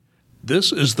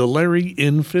This is the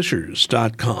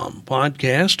LarryInFishers.com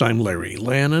podcast. I'm Larry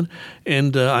Lannon,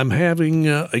 and I'm having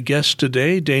a guest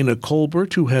today, Dayna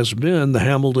Colbert, who has been the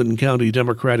Hamilton County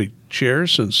Democratic Chair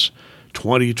since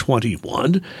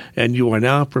 2021, and you are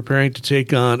now preparing to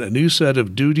take on a new set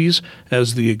of duties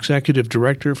as the Executive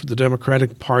Director for the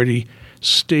Democratic Party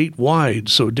statewide.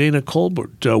 So, Dayna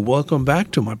Colbert, welcome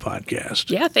back to my podcast.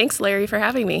 Yeah, thanks, Larry, for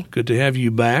having me. Good to have you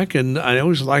back. And I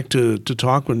always like to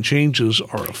talk when changes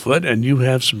are afoot, and you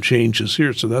have some changes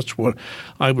here. So that's what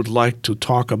I would like to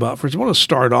talk about. First, I want to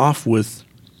start off with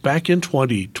back in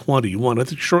 2021, I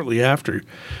think shortly after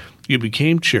you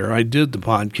became chair, I did the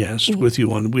podcast with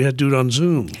you on. We had to do it on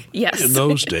Zoom. Yes. In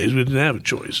those days, we didn't have a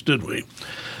choice, did we?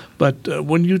 But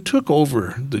when you took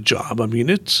over the job, I mean,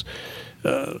 it's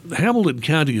Hamilton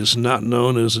County is not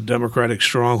known as a Democratic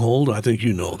stronghold. I think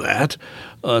you know that.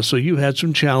 So you had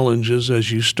some challenges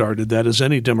as you started that, as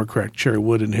any Democrat chair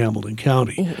would in Hamilton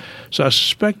County. Mm-hmm. So I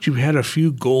suspect you had a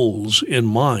few goals in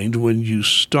mind when you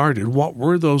started. What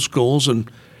were those goals, and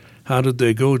how did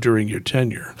they go during your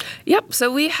tenure? Yep.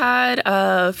 So we had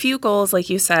a few goals,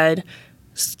 like you said.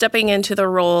 Stepping into the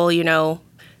role,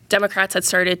 Democrats had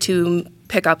started to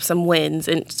pick up some wins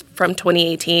from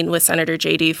 2018 with Senator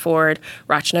J.D. Ford,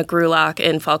 Rachna Grulock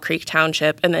in Fall Creek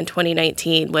Township, and then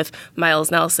 2019 with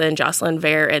Miles Nelson, Jocelyn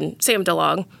Vare, and Sam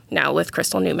DeLong, now with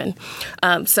Crystal Newman.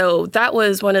 So that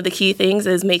was one of the key things,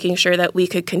 is making sure that we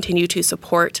could continue to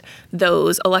support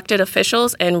those elected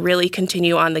officials and really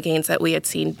continue on the gains that we had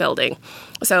seen building.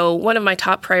 So one of my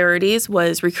top priorities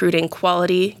was recruiting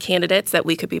quality candidates that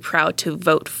we could be proud to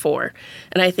vote for.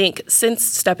 And I think since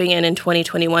stepping in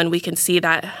 2021, we can see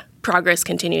that progress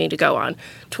continuing to go on.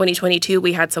 2022,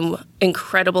 we had some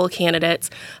incredible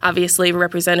candidates. Obviously,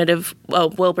 Representative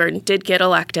Wilburn did get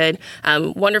elected.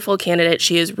 Wonderful candidate.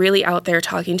 She is really out there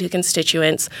talking to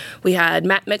constituents. We had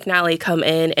Matt McNally come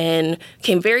in and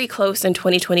came very close in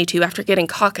 2022 after getting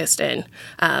caucused in.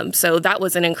 So that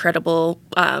was an incredible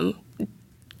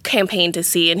campaign to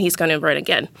see, and he's going to run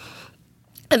again.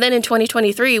 And then in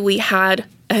 2023, we had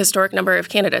a historic number of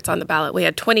candidates on the ballot. We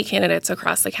had 20 candidates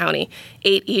across the county,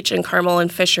 8 each in Carmel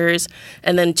and Fishers,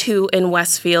 and then 2 in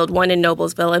Westfield, 1 in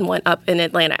Noblesville, and 1 up in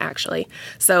Atlanta, actually.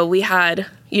 So we had,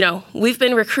 we've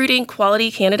been recruiting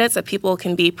quality candidates that people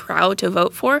can be proud to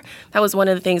vote for. That was one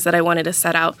of the things that I wanted to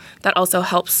set out. That also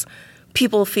helps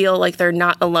people feel like they're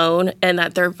not alone and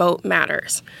that their vote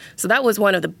matters. So that was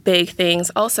one of the big things.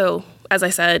 Also, as I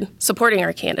said, supporting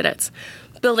our candidates,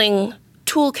 building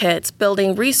toolkits,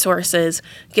 building resources,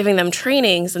 giving them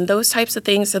trainings and those types of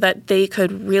things so that they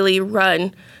could really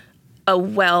run a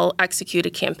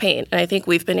well-executed campaign. And I think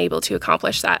we've been able to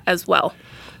accomplish that as well.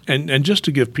 And just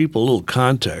to give people a little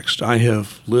context, I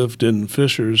have lived in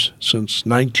Fishers since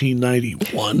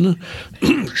 1991.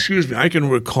 Excuse me. I can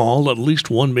recall at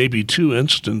least one, maybe 2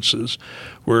 instances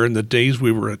where in the days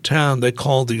we were a town, they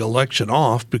called the election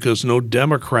off because no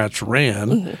Democrats ran.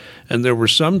 Mm-hmm. And there were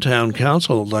some town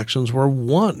council elections where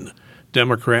 1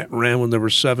 Democrat ran when there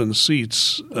were 7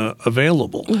 seats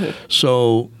available. Mm-hmm.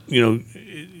 So,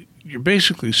 you're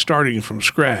basically starting from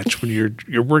scratch when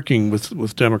you're working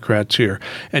with Democrats here.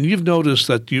 And you've noticed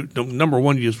that number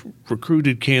one, you've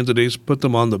recruited candidates, put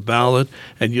them on the ballot,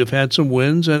 and you've had some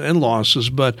wins and losses.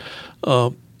 But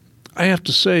I have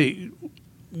to say,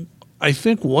 I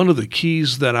think one of the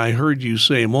keys that I heard you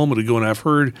say a moment ago, and I've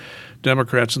heard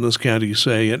Democrats in this county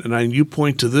say, and you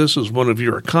point to this as one of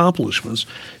your accomplishments,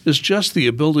 is just the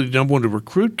ability, number one, to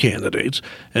recruit candidates,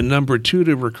 and number 2,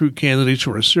 to recruit candidates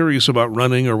who are serious about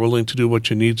running or willing to do what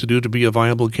you need to do to be a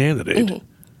viable candidate. Mm-hmm.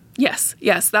 Yes,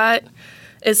 that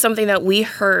is something that we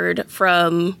heard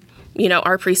from,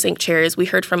 our precinct chairs. We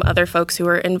heard from other folks who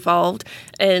were involved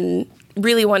in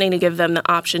really wanting to give them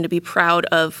the option to be proud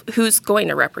of who's going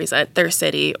to represent their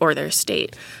city or their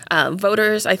state.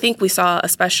 Voters, I think we saw,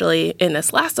 especially in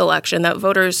this last election, that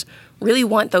voters really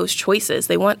want those choices.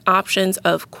 They want options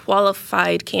of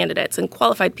qualified candidates and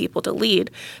qualified people to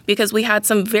lead, because we had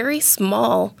some very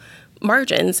small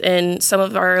margins in some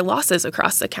of our losses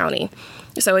across the county.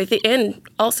 So and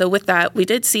also with that, we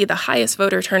did see the highest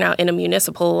voter turnout in a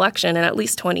municipal election in at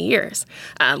least 20 years,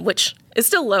 which is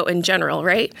still low in general,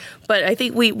 right? But I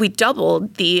think we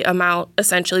doubled the amount,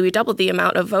 essentially, we doubled the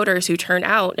amount of voters who turned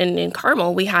out. And in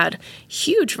Carmel, we had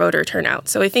huge voter turnout.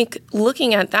 So I think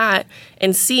looking at that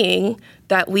and seeing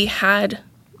that we had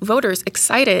voters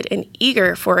excited and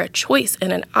eager for a choice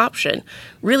and an option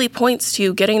really points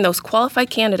to getting those qualified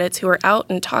candidates who are out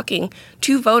and talking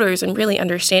to voters and really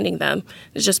understanding them.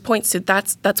 It just points to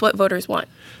that's what voters want.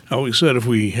 I always said if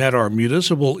we had our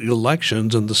municipal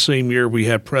elections in the same year we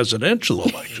had presidential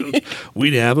elections,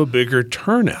 we'd have a bigger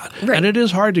turnout. Right. And it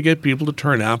is hard to get people to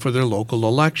turn out for their local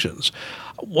elections.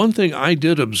 One thing I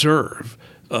did observe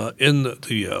in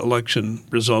the election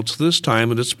results this time,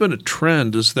 and it's been a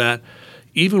trend, is that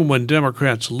even when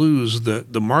Democrats lose,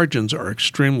 the margins are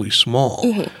extremely small.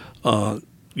 Mm-hmm.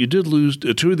 You did lose.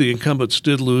 Two of the incumbents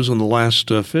did lose in the last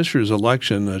Fishers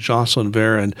election, Jocelyn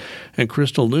Ver and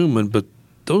Crystal Newman, but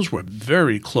those were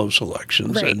very close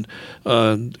elections, right.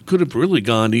 And could have really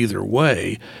gone either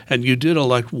way. And you did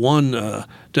elect one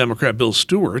Democrat, Bill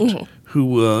Stewart, mm-hmm.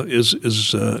 who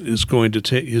is going to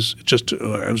take his just.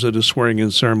 I was at his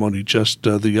swearing-in ceremony just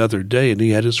the other day, and he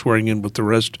had his swearing-in with the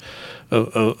rest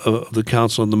of the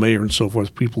council and the mayor and so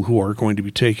forth, people who are going to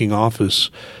be taking office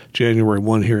January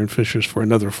 1 here in Fishers for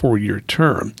another 4-year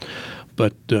term.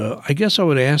 But I guess I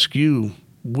would ask you,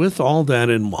 with all that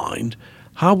in mind,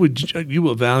 how would you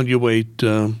evaluate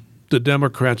the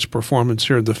Democrats' performance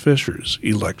here in the Fishers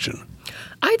election?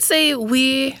 I'd say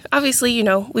we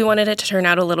wanted it to turn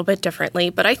out a little bit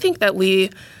differently, but I think that we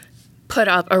put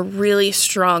up a really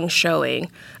strong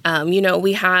showing.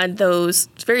 We had those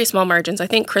very small margins. I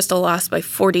think Crystal lost by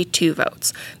 42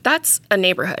 votes. That's a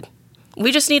neighborhood.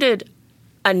 We just needed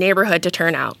a neighborhood to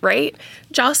turn out, right?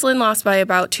 Jocelyn lost by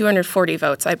about 240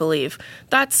 votes, I believe.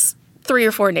 That's 3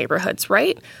 or 4 neighborhoods,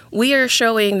 right? We are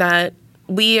showing that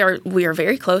we are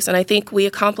very close, and I think we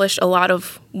accomplished a lot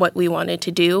of what we wanted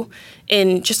to do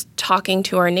in just talking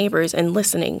to our neighbors and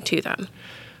listening to them.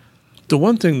 The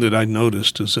one thing that I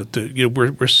noticed is that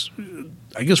we're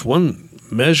I guess one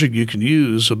measure you can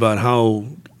use about how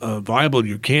viable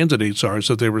your candidates are is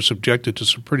that they were subjected to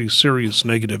some pretty serious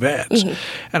negative ads. Mm-hmm.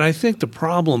 And I think the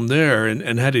problem there,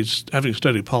 and having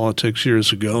studied politics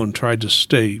years ago and tried to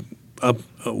stay up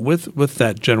with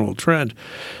that general trend,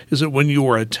 is that when you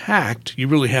are attacked, you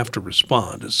really have to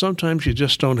respond. And sometimes you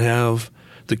just don't have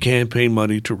the campaign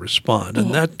money to respond,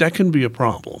 and mm-hmm. that can be a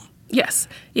problem. Yes.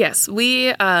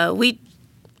 We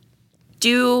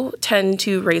do tend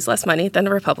to raise less money than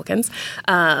the Republicans,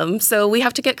 so we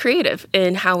have to get creative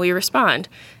in how we respond.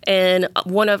 And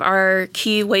one of our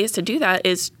key ways to do that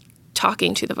is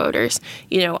talking to the voters.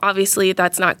 Obviously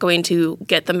that's not going to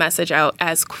get the message out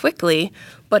as quickly,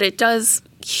 but it does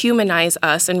humanize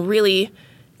us and really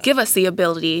give us the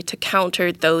ability to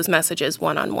counter those messages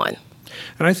one-on-one.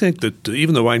 And I think that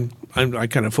even though I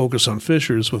kind of focus on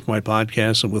Fishers with my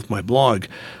podcast and with my blog,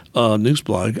 news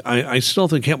blog, I still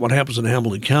think what happens in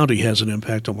Hamilton County has an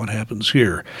impact on what happens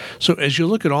here. So as you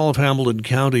look at all of Hamilton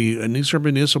County, and these are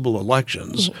municipal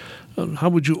elections, mm-hmm. how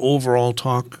would you overall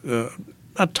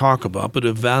not talk about, but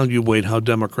evaluate how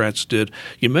Democrats did?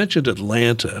 You mentioned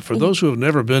Atlanta. For those who have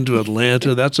never been to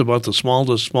Atlanta, that's about the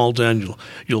smallest small town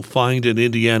you'll find in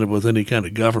Indiana with any kind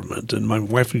of government. And my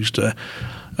wife used to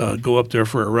go up there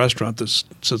for a restaurant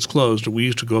that's closed, and we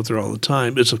used to go up there all the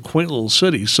time. It's a quaint little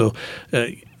city. So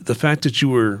the fact that you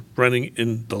were running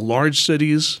in the large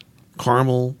cities,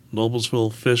 Carmel,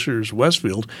 Noblesville, Fishers,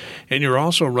 Westfield, and you're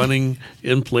also running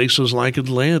in places like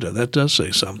Atlanta. That does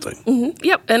say something. Mm-hmm.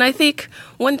 Yep. And I think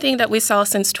one thing that we saw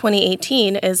since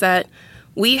 2018 is that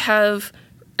we have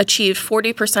achieved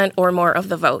 40% or more of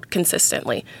the vote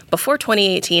consistently. Before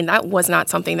 2018, that was not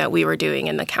something that we were doing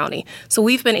in the county. So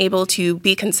we've been able to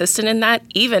be consistent in that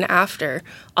even after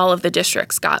all of the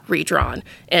districts got redrawn,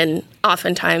 and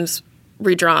oftentimes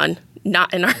redrawn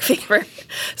not in our favor.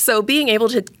 So being able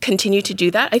to continue to do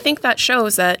that, I think that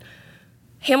shows that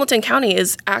Hamilton County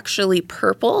is actually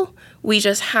purple. We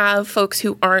just have folks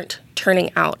who aren't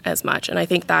turning out as much. And I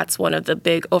think that's one of the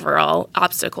big overall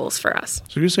obstacles for us.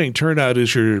 So you're saying turnout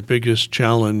is your biggest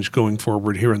challenge going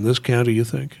forward here in this county, you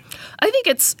think? I think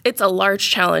it's a large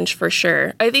challenge for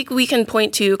sure. I think we can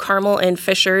point to Carmel and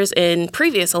Fishers in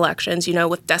previous elections,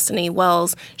 with Destiny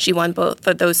Wells. She won both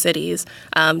of those cities.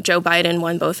 Joe Biden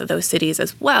won both of those cities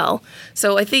as well.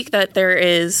 So I think that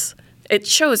it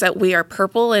shows that we are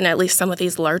purple in at least some of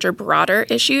these larger, broader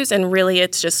issues. And really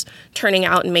it's just turning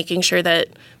out and making sure that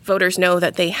voters know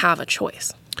that they have a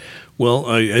choice. Well,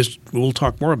 we'll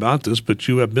talk more about this, but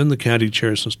you have been the county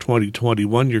chair since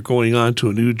 2021. You're going on to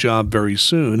a new job very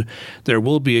soon. There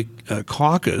will be a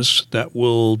caucus that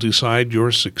will decide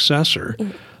your successor.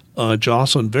 Mm-hmm.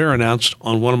 Jocelyn Ver announced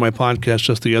on one of my podcasts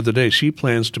just the other day she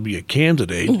plans to be a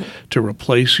candidate mm-hmm. to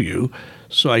replace you.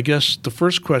 So I guess the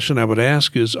first question I would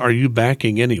ask is, are you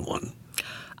backing anyone?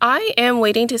 I am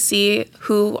waiting to see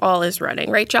who all is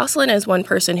running, right? Jocelyn is one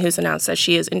person who's announced that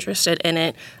she is interested in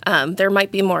it. There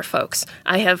might be more folks.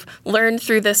 I have learned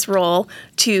through this role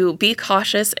to be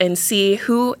cautious and see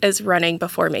who is running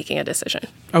before making a decision.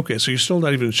 Okay, so you're still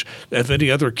not even if any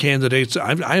other candidates.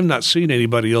 I have not seen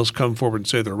anybody else come forward and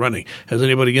say they're running. Has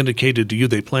anybody indicated to you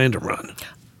they plan to run?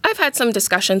 I've had some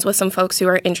discussions with some folks who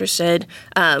are interested.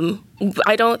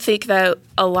 I don't think that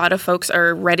a lot of folks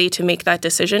are ready to make that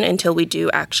decision until we do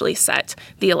actually set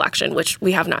the election, which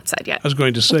we have not said yet. I was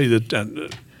going to say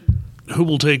that who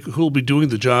will be doing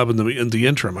the job in the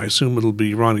interim? I assume it'll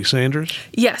be Ronnie Sanders?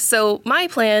 Yes. So my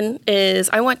plan is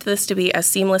I want this to be as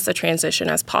seamless a transition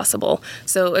as possible.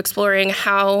 So exploring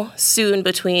how soon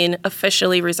between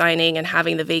officially resigning and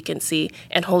having the vacancy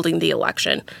and holding the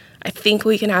election. I think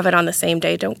we can have it on the same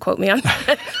day. Don't quote me on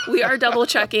that. We are double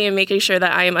checking and making sure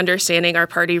that I am understanding our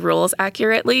party rules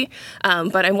accurately.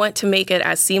 But I want to make it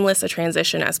as seamless a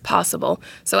transition as possible.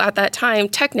 So at that time,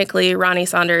 technically, Ronnie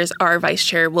Saunders, our vice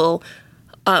chair, will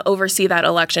oversee that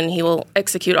election. He will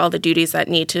execute all the duties that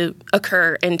need to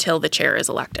occur until the chair is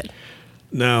elected.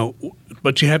 Now,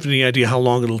 but you have any idea how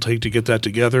long it'll take to get that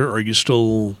together? Or are you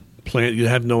still you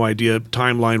have no idea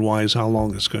timeline-wise how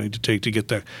long it's going to take to get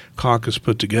that caucus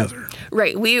put together?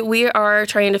 Right. We are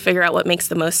trying to figure out what makes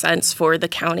the most sense for the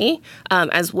county,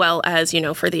 as well as,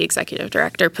 for the executive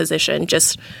director position.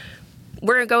 Just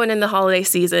we're going in the holiday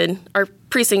season. Our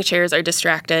precinct chairs are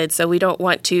distracted, so we don't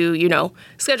want to,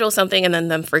 schedule something and then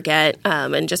them forget,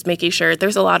 and just making sure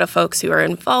there's a lot of folks who are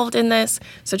involved in this.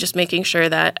 So just making sure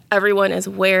that everyone is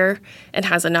aware and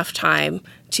has enough time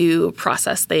to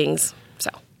process things.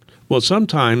 Well,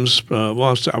 sometimes,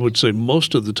 I would say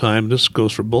most of the time, this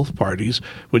goes for both parties,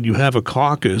 when you have a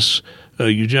caucus,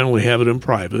 you generally have it in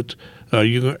private. I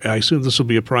assume this will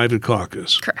be a private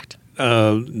caucus. Correct.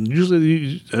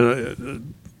 Usually,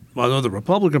 although the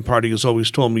Republican Party has always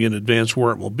told me in advance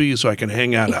where it will be so I can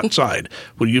hang out outside.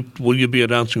 Will you be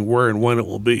announcing where and when it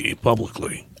will be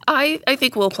publicly? I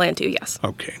think we'll plan to, yes.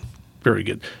 Okay. Very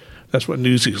good. That's what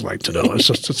newsies like to know.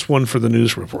 It's one for the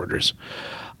news reporters.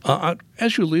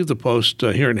 As you leave the post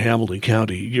here in Hamilton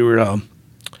County, you're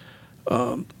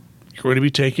going to be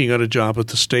taking on a job at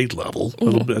the state level.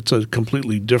 Mm-hmm. It's a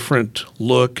completely different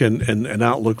look and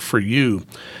outlook for you.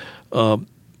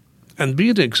 And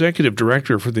being the executive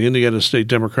director for the Indiana State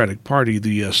Democratic Party,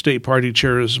 the state party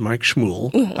chair is Mike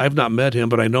Schmuel. Mm-hmm. I've not met him,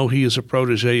 but I know he is a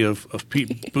protege of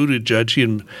Pete Buttigieg. He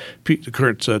and Pete, the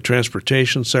current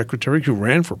transportation secretary, who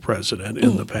ran for president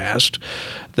in the past.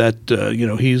 That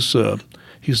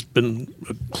he's been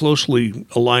closely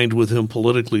aligned with him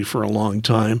politically for a long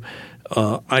time.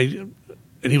 And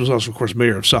he was also, of course,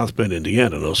 mayor of South Bend,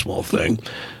 Indiana, no small thing.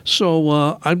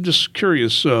 So I'm just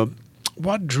curious,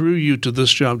 what drew you to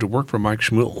this job to work for Mike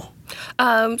Schmuel?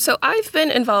 So I've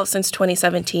been involved since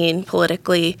 2017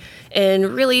 politically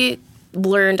and really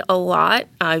learned a lot.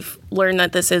 I've learned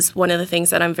that this is one of the things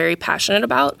that I'm very passionate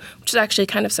about, which is actually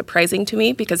kind of surprising to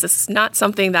me because it's not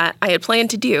something that I had planned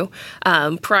to do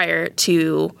prior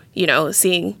to,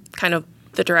 seeing kind of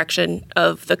the direction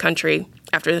of the country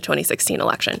after the 2016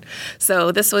 election.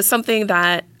 So this was something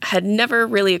that had never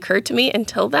really occurred to me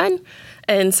until then.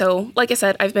 And so, like I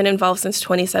said, I've been involved since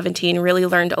 2017, really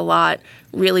learned a lot,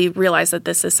 really realized that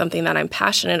this is something that I'm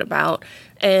passionate about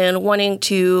and wanting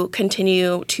to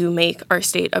continue to make our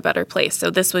state a better place.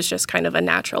 So this was just kind of a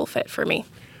natural fit for me.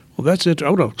 Well, that's it. I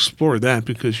want to explore that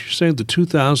because you're saying the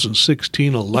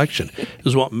 2016 election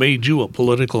is what made you a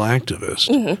political activist.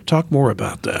 Mm-hmm. Talk more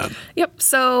about that. Yep.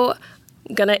 So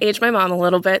I'm going to age my mom a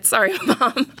little bit. Sorry,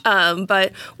 Mom.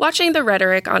 But watching the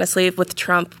rhetoric, honestly, with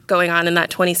Trump going on in that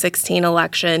 2016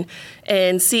 election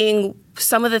and seeing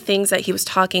some of the things that he was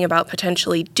talking about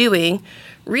potentially doing,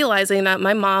 realizing that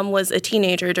my mom was a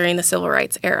teenager during the civil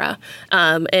rights era.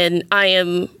 And I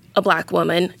am a Black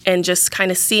woman, and just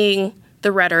kind of seeing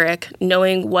the rhetoric,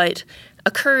 knowing what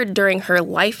occurred during her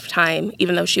lifetime,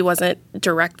 even though she wasn't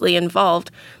directly involved,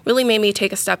 really made me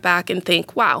take a step back and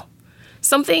think, wow,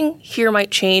 something here might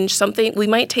change, we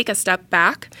might take a step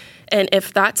back. And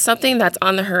if that's something that's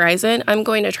on the horizon, I'm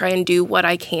going to try and do what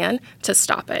I can to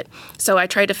stop it. So I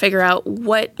tried to figure out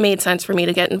what made sense for me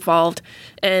to get involved.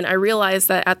 And I realized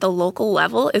that at the local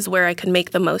level is where I could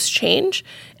make the most change.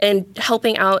 And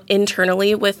helping out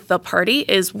internally with the party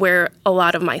is where a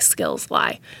lot of my skills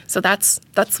lie. So that's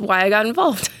why I got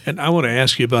involved. And I want to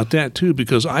ask you about that, too,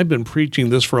 because I've been preaching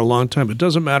this for a long time. It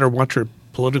doesn't matter what your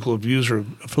political views or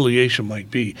affiliation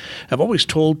might be. I've always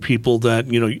told people that,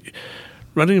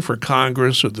 running for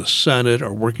Congress or the Senate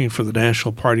or working for the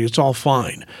National Party, it's all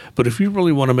fine. But if you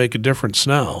really want to make a difference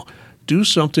now, do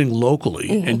something locally,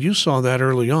 and you saw that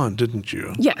early on, didn't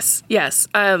you? Yes.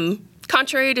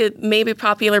 Contrary to maybe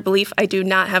popular belief, I do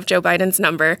not have Joe Biden's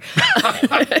number.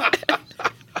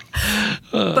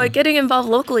 But getting involved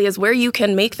locally is where you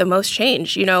can make the most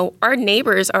change. Our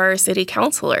neighbors are our city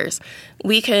councilors.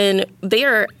 They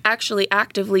are actually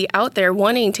actively out there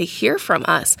wanting to hear from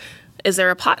us. Is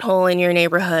there a pothole in your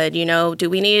neighborhood? Do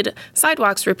we need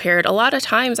sidewalks repaired? A lot of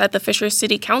times at the Fishers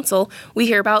City Council, we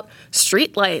hear about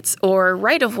streetlights or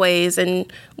right-of-ways,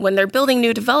 and when they're building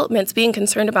new developments, being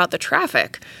concerned about the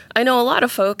traffic. I know a lot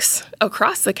of folks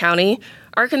across the county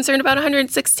are concerned about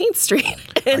 116th Street.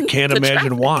 I can't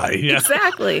imagine why. Yeah.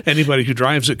 Exactly. Anybody who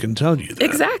drives it can tell you that.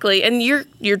 Exactly. And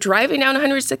you're driving down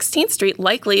 116th Street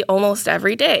likely almost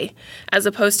every day, as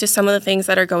opposed to some of the things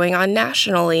that are going on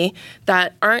nationally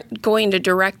that aren't going to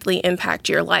directly impact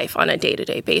your life on a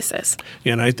day-to-day basis.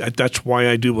 Yeah, and that's why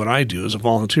I do what I do as a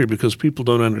volunteer, because people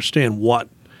don't understand what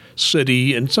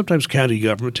city and sometimes county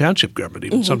government, township government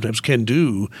even sometimes can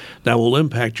do that will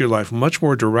impact your life much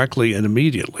more directly and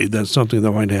immediately than something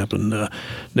that might happen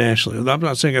nationally. I'm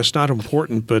not saying it's not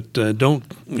important, but don't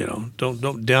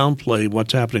downplay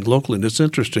what's happening locally. And it's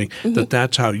interesting that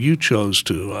that's how you chose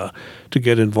to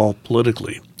get involved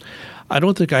politically. I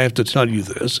don't think I have to tell you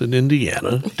this. In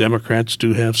Indiana, Democrats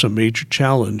do have some major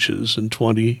challenges in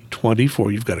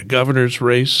 2024. You've got a governor's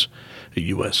race, a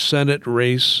U.S. Senate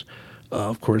race.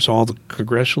 Of course, all the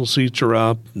congressional seats are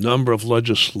up, number of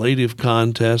legislative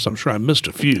contests. I'm sure I missed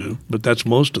a few, but that's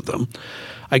most of them.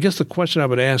 I guess the question I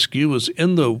would ask you is,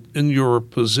 in your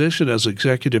position as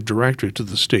executive director to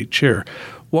the state chair,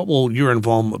 what will your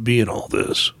involvement be in all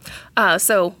this?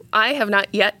 So I have not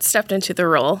yet stepped into the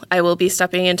role. I will be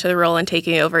stepping into the role and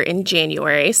taking over in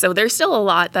January. So there's still a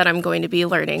lot that I'm going to be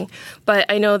learning. But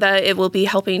I know that it will be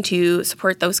helping to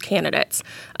support those candidates.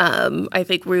 I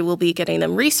think we will be getting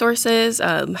them resources,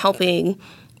 helping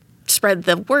spread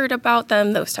the word about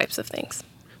them, those types of things.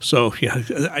 So, yeah,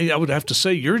 I would have to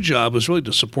say your job is really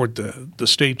to support the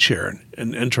state chair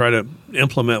and try to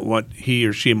implement what he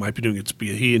or she might be doing. It's be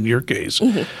a he in your case.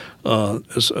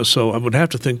 So I would have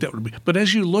to think that would be. But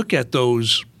as you look at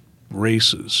those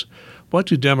races, what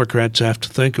do Democrats have to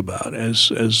think about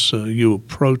as you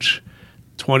approach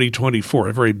 2024,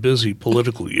 a very busy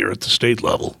political year at the state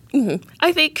level?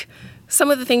 I think some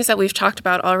of the things that we've talked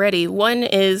about already, one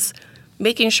is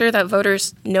making sure that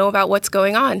voters know about what's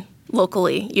going on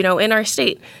locally, in our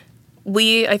state.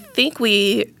 I think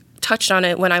we touched on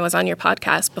it when I was on your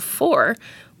podcast before.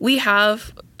 We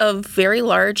have a very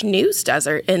large news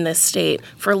desert in this state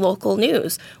for local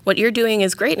news. What you're doing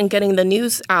is great in getting the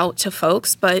news out to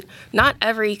folks, but not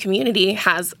every community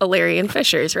has a Larry and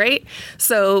Fishers, right?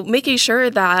 So making sure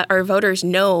that our voters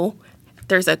know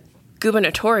there's a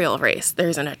gubernatorial race,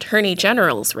 there's an attorney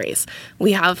general's race,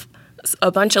 we have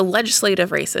a bunch of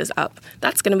legislative races up.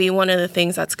 That's going to be one of the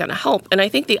things that's going to help. And I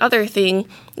think the other thing,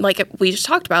 like we just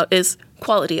talked about, is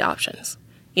quality options.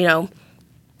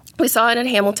 We saw it in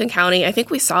Hamilton County. I think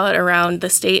we saw it around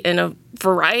the state in a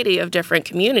variety of different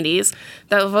communities,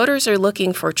 that voters are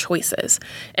looking for choices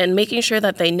and making sure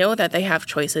that they know that they have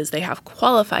choices, they have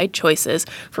qualified choices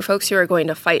for folks who are going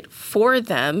to fight for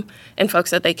them and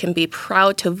folks that they can be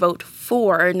proud to vote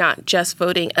for, not just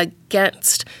voting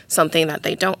against something that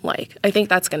they don't like. I think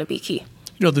that's going to be key.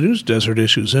 The news desert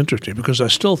issue is interesting because I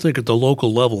still think at the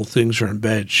local level things are in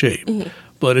bad shape.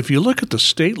 But if you look at the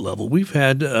state level, we've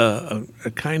had a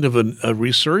kind of a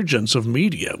resurgence of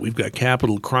media. We've got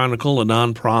Capital Chronicle, a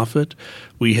nonprofit.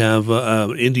 We have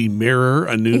Indy Mirror,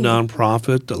 a new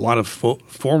nonprofit. A lot of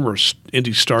former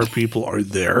Indy Star people are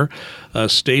there.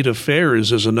 State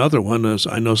Affairs is another one. As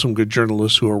I know some good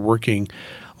journalists who are working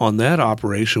on that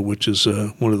operation, which is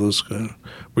one of those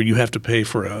where you have to pay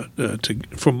for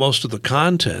most of the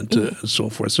content and so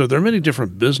forth. So there are many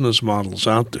different business models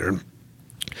out there.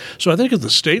 So I think at the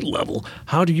state level,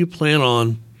 how do you plan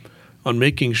on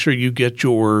making sure you get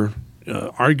your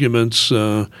arguments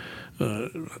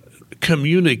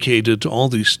communicated to all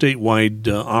these statewide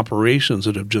operations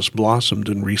that have just blossomed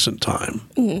in recent time?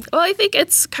 Well, I think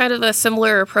it's kind of a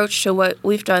similar approach to what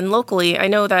we've done locally. I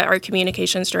know that our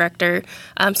communications director,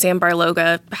 Sam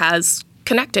Barloga, has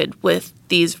connected with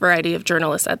these variety of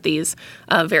journalists at these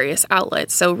various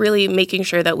outlets. So really making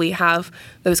sure that we have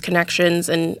those connections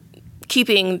and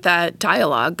keeping that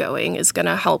dialogue going is going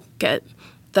to help get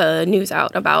the news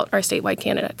out about our statewide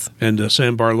candidates. And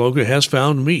Sam Barloga has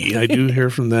found me. I do hear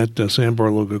from that Sam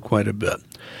Barloga quite a bit.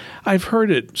 I've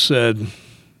heard it said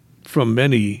from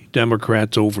many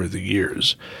Democrats over the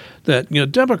years that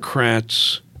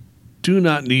Democrats do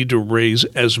not need to raise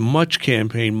as much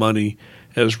campaign money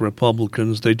as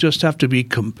Republicans. They just have to be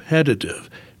competitive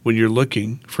when you're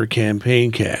looking for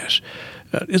campaign cash.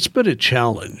 It's been a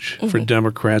challenge for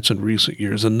Democrats in recent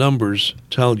years. The numbers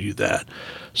tell you that.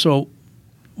 So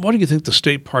what do you think the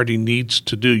state party needs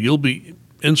to do? You'll be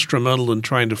instrumental in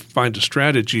trying to find a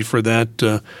strategy for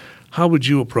that. How would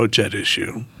you approach that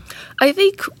issue? I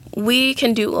think we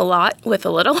can do a lot with a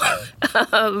little.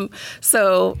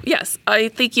 So, yes, I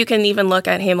think you can even look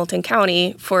at Hamilton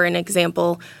County for an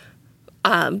example.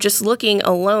 Just looking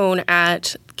alone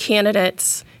at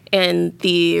candidates in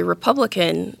the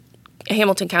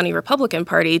Hamilton County Republican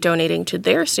Party donating to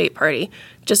their state party,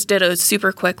 just did a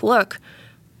super quick look.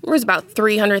 There was about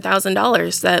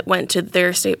 $300,000 that went to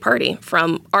their state party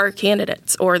from our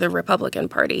candidates or the Republican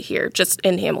Party here, just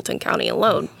in Hamilton County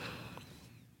alone.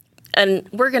 And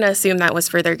we're going to assume that was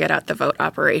for their Get Out the Vote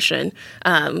operation.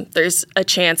 There's a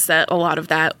chance that a lot of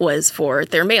that was for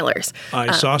their mailers.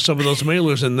 I saw some of those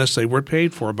mailers, and they were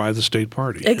paid for by the state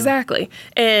party. Exactly.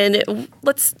 And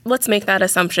let's make that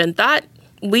assumption that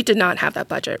we did not have that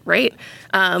budget, right?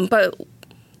 But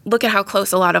look at how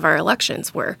close a lot of our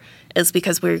elections were, is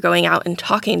because we were going out and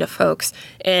talking to folks.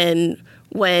 And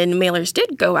when mailers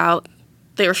did go out,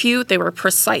 they were few, they were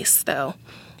precise, though.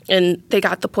 And they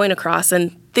got the point across,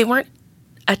 and they weren't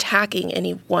attacking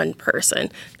any one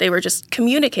person. They were just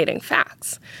communicating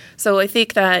facts. So I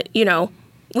think that,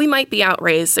 we might be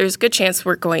outraised. There's a good chance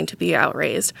we're going to be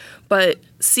outraised. But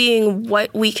seeing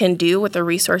what we can do with the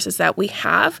resources that we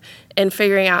have and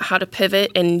figuring out how to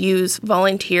pivot and use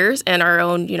volunteers and our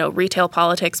own, retail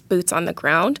politics boots on the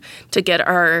ground to get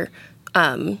our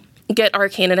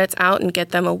candidates out and get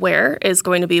them aware is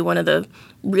going to be one of the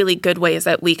really good ways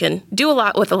that we can do a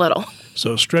lot with a little.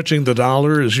 So stretching the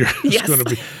dollar is yes. going to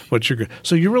be what you're going to.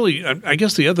 So you really, I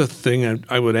guess the other thing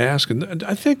I would ask, and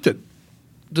I think that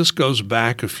this goes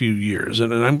back a few years,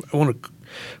 and I want to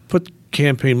put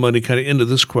campaign money kind of into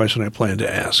this question I plan to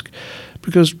ask,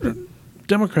 because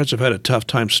Democrats have had a tough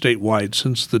time statewide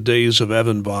since the days of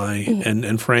Evan Bayh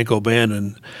and Frank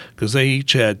O'Bannon, because they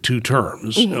each had 2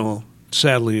 terms.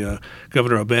 Sadly,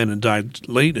 Governor O'Bannon died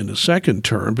late in his second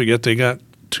term, but yet they got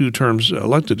 2 terms,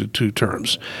 elected to 2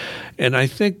 terms. And I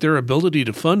think their ability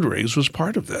to fundraise was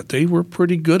part of that. They were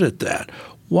pretty good at that.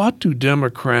 What do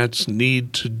Democrats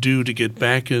need to do to get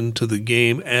back into the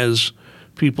game as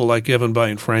people like Evan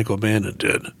Bayh and Frank O'Bannon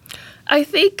did? I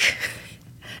think,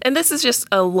 and this is just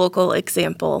a local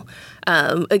example,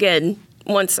 again,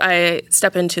 once I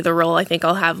step into the role, I think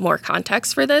I'll have more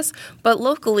context for this. But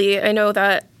locally, I know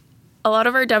that a lot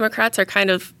of our Democrats are kind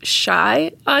of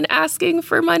shy on asking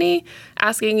for money,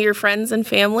 asking your friends and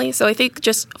family. So I think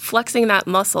just flexing that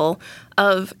muscle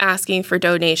of asking for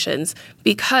donations,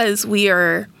 because we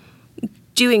are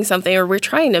doing something or we're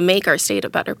trying to make our state a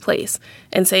better place,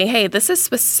 and saying, hey, this is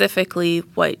specifically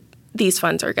what these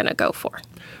funds are going to go for.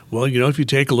 Well, if you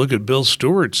take a look at Bill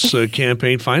Stewart's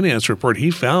campaign finance report,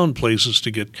 he found places to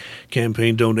get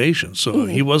campaign donations. So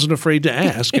he wasn't afraid to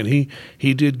ask, and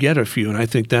he did get a few, and I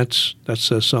think that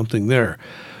says something there.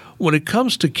 When it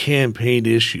comes to campaign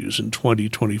issues in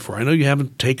 2024, I know you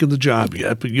haven't taken the job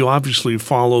yet, but you obviously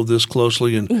follow this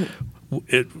closely, and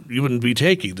you wouldn't be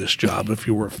taking this job if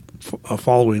you were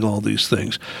following all these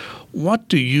things. What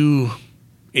do you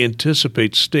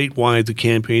anticipate statewide the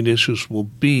campaign issues will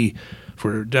be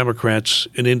for Democrats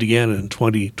in Indiana in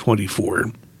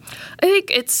 2024? I think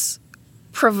it's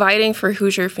providing for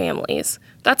Hoosier families.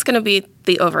 That's going to be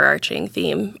the overarching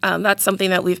theme. That's something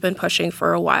that we've been pushing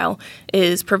for a while,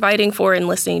 is providing for and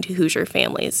listening to Hoosier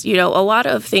families. A lot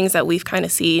of things that we've kind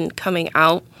of seen coming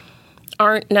out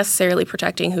aren't necessarily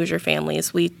protecting Hoosier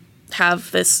families. We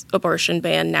have this abortion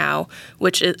ban now,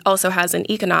 which also has an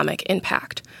economic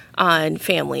impact on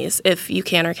families. If you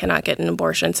can or cannot get an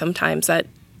abortion, sometimes that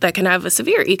can have a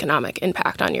severe economic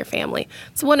impact on your family.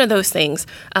 It's one of those things.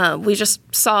 We just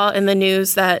saw in the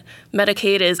news that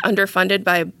Medicaid is underfunded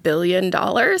by $1 billion.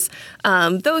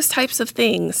 Those types of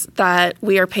things that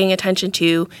we are paying attention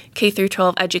to. K through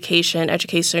 12 education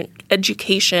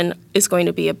is going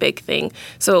to be a big thing.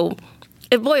 So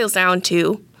it boils down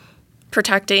to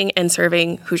protecting and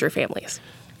serving Hoosier families.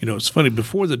 It's funny.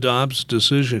 Before the Dobbs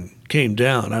decision came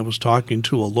down, I was talking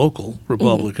to a local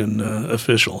Republican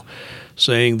official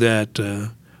saying that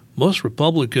most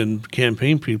Republican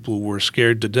campaign people were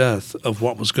scared to death of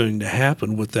what was going to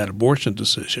happen with that abortion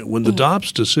decision. When the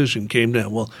Dobbs decision came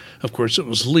down, well, of course, it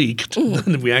was leaked,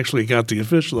 and we actually got the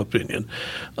official opinion.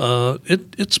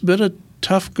 It's been a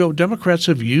tough go. Democrats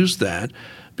have used that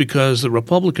because the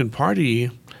Republican Party,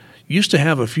 used to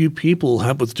have a few people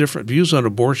with different views on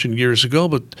abortion years ago,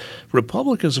 but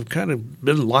Republicans have kind of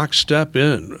been lockstep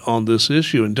in on this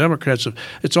issue, and Democrats have.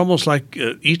 It's almost like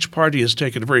each party has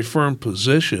taken a very firm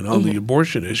position on the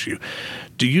abortion issue.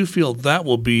 Do you feel that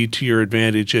will be to your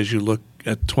advantage as you look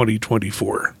at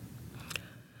 2024?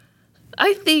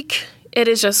 I think it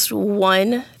is just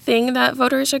one thing that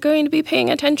voters are going to be paying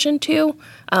attention to,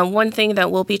 one thing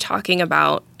that we'll be talking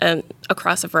about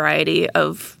across a variety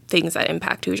of things that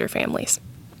impact Hoosier families.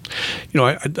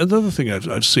 Another thing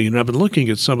I've seen, I've been looking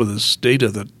at some of this data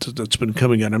that's been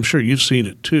coming out, I'm sure you've seen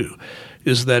it too,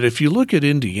 is that if you look at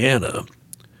Indiana,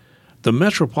 the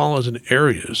metropolitan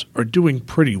areas are doing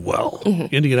pretty well.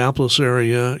 Indianapolis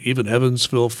area, even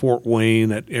Evansville, Fort Wayne,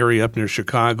 that area up near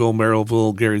Chicago,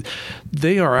 Merrillville, Gary,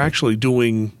 they are actually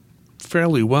doing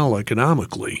fairly well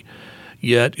economically.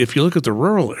 Yet, if you look at the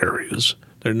rural areas,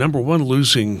 they're number one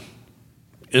losing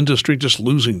industry, just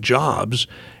losing jobs,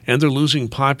 and they're losing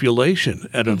population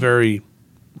at a very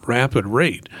rapid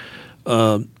rate.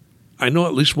 I know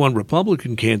at least one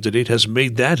Republican candidate has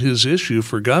made that his issue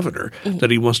for governor,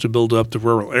 that he wants to build up the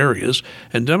rural areas,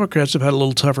 and Democrats have had a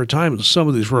little tougher time in some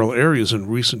of these rural areas in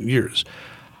recent years.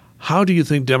 How do you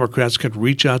think Democrats can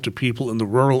reach out to people in the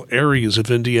rural areas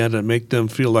of Indiana and make them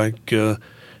feel like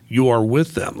you are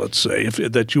with them, let's say,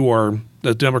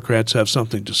 that Democrats have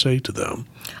something to say to them?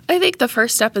 I think the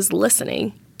first step is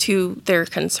listening to their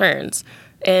concerns.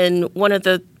 And one of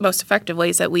the most effective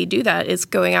ways that we do that is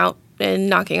going out and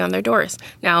knocking on their doors.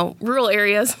 Now, rural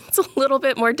areas, it's a little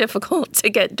bit more difficult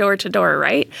to get door to door,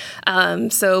 right?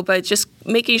 But just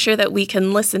making sure that we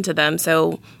can listen to them.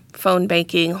 So phone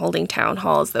banking, holding town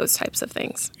halls, those types of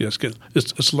things. Yes,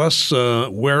 it's less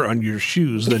wear on your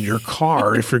shoes than your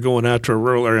car if you're going out to a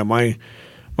rural area.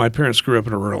 My parents grew up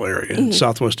in a rural area in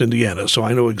southwest Indiana, so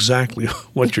I know exactly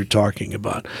what you're talking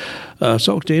about.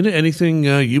 So, Dayna, anything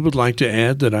you would like to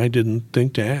add that I didn't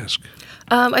think to ask?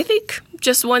 I think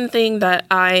just one thing that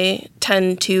I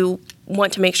tend to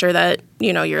want to make sure that,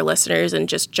 your listeners and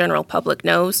just general public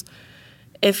knows,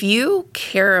 if you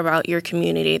care about your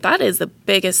community, that is the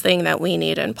biggest thing that we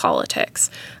need in politics.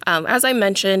 As I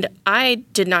mentioned, I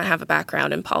did not have a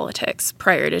background in politics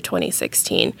prior to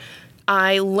 2016.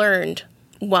 I learned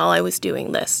while I was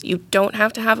doing this. You don't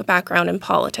have to have a background in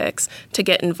politics to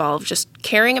get involved, just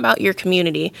caring about your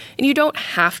community. And you don't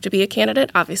have to be a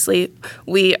candidate. Obviously,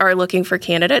 we are looking for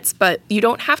candidates, but you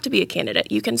don't have to be a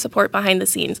candidate. You can support behind the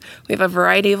scenes. We have a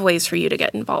variety of ways for you to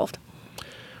get involved.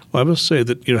 Well, I must say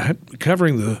that,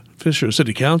 covering the Fisher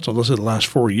City Council, let's say the last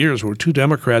 4 years, where two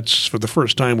Democrats for the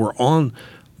first time were on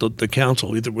the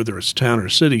council, either whether it's town or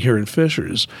city here in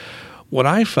Fishers, what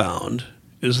I found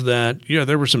is that,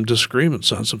 there were some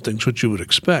disagreements on some things, which you would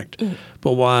expect.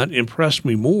 But what impressed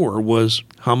me more was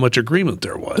how much agreement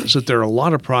there was, that there are a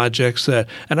lot of projects that,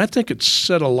 and I think it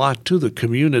said a lot to the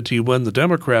community when the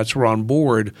Democrats were on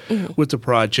board with the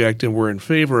project and were in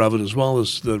favor of it, as well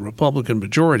as the Republican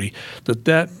majority,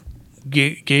 that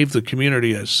gave the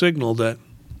community a signal that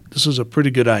this is a pretty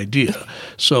good idea.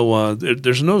 So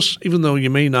there's no, even though you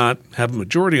may not have a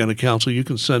majority on the council, you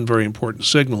can send very important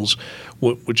signals,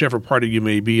 whichever party you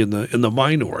may be in the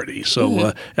minority.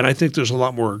 So, and I think there's a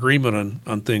lot more agreement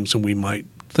on things than we might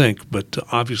think. But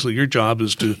obviously, your job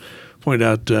is to point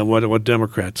out what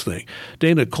Democrats think.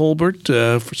 Dayna Colbert,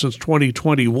 since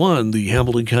 2021, the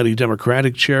Hamilton County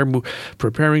Democratic Chair,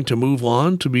 preparing to move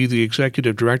on to be the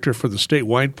Executive Director for the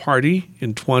statewide party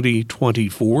in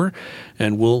 2024.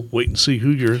 And we'll wait and see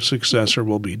who your successor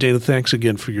will be. Dayna, thanks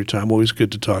again for your time. Always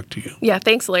good to talk to you. Yeah,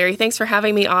 thanks, Larry. Thanks for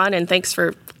having me on, and thanks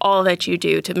for all that you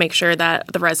do to make sure that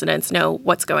the residents know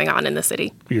what's going on in the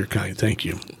city. You're kind. Thank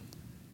you.